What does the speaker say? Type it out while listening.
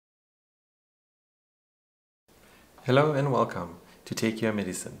Hello and welcome to Take Your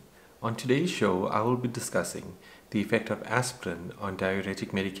Medicine. On today's show, I will be discussing the effect of aspirin on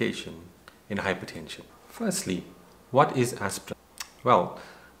diuretic medication in hypertension. Firstly, what is aspirin? Well,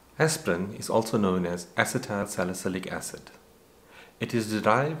 aspirin is also known as acetyl salicylic acid. It is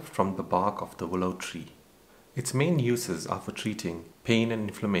derived from the bark of the willow tree. Its main uses are for treating pain and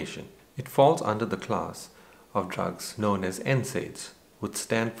inflammation. It falls under the class of drugs known as NSAIDs, which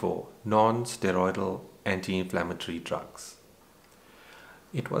stand for non-steroidal anti-inflammatory drugs.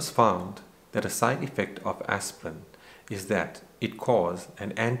 It was found that a side effect of aspirin is that it causes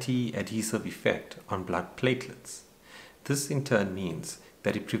an anti-adhesive effect on blood platelets. This in turn means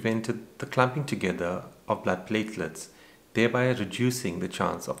that it prevented the clumping together of blood platelets, thereby reducing the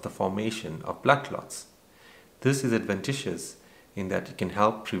chance of the formation of blood clots. This is advantageous in that it can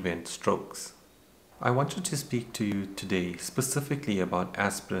help prevent strokes. I wanted to speak to you today specifically about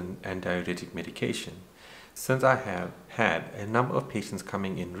aspirin and diuretic medication, since I have had a number of patients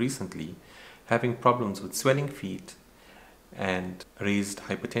coming in recently having problems with swelling feet and raised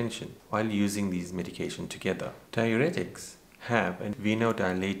hypertension while using these medications together. Diuretics have a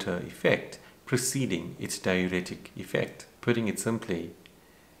venodilator effect preceding its diuretic effect. Putting it simply,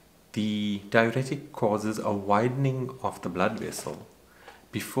 the diuretic causes a widening of the blood vessel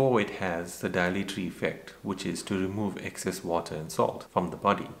before it has the dilatory effect, which is to remove excess water and salt from the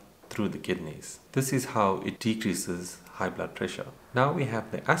body through the kidneys. This is how it decreases high blood pressure. Now we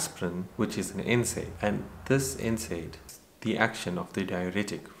have the aspirin, which is an NSAID, and this NSAID the action of the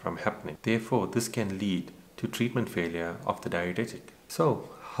diuretic from happening. Therefore, this can lead to treatment failure of the diuretic. So,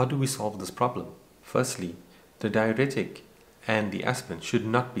 how do we solve this problem? Firstly, the diuretic and the aspirin should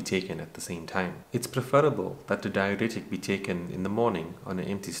not be taken at the same time. It's preferable that the diuretic be taken in the morning on an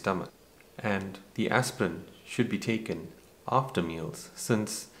empty stomach, and the aspirin should be taken after meals,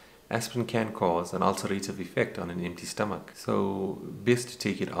 since aspirin can cause an ulcerative effect on an empty stomach. So best to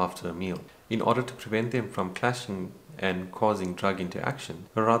take it after a meal. In order to prevent them from clashing and causing drug interaction,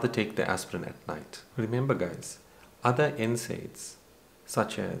 rather take the aspirin at night. Remember guys, other NSAIDs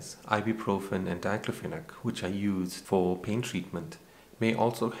such as ibuprofen and diclofenac, which are used for pain treatment, may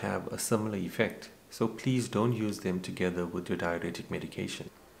also have a similar effect, so please don't use them together with your diuretic medication.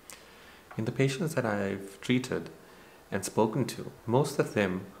 In the patients that I've treated and spoken to, most of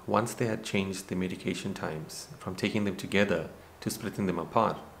them, once they had changed the medication times from taking them together to splitting them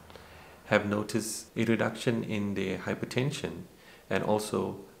apart, have noticed a reduction in their hypertension, and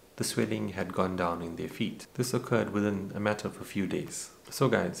also the swelling had gone down in their feet. This occurred within a matter of a few days. So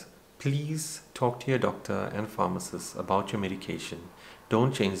guys, please talk to your doctor and pharmacist about your medication.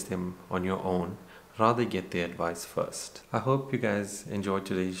 Don't change them on your own. Rather get their advice first. I hope you guys enjoyed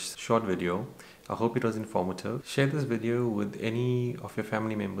today's short video. I hope it was informative. Share this video with any of your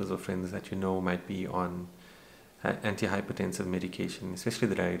family members or friends that you know might be on anti-hypertensive medication, especially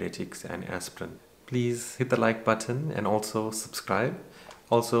the diuretics and aspirin. Please hit the like button and also subscribe.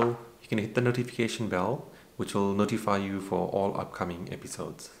 Also, you can hit the notification bell, which will notify you for all upcoming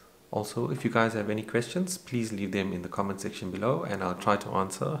episodes. Also, if you guys have any questions, please leave them in the comment section below and I'll try to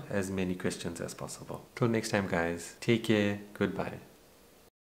answer as many questions as possible. Till next time guys, take care, goodbye.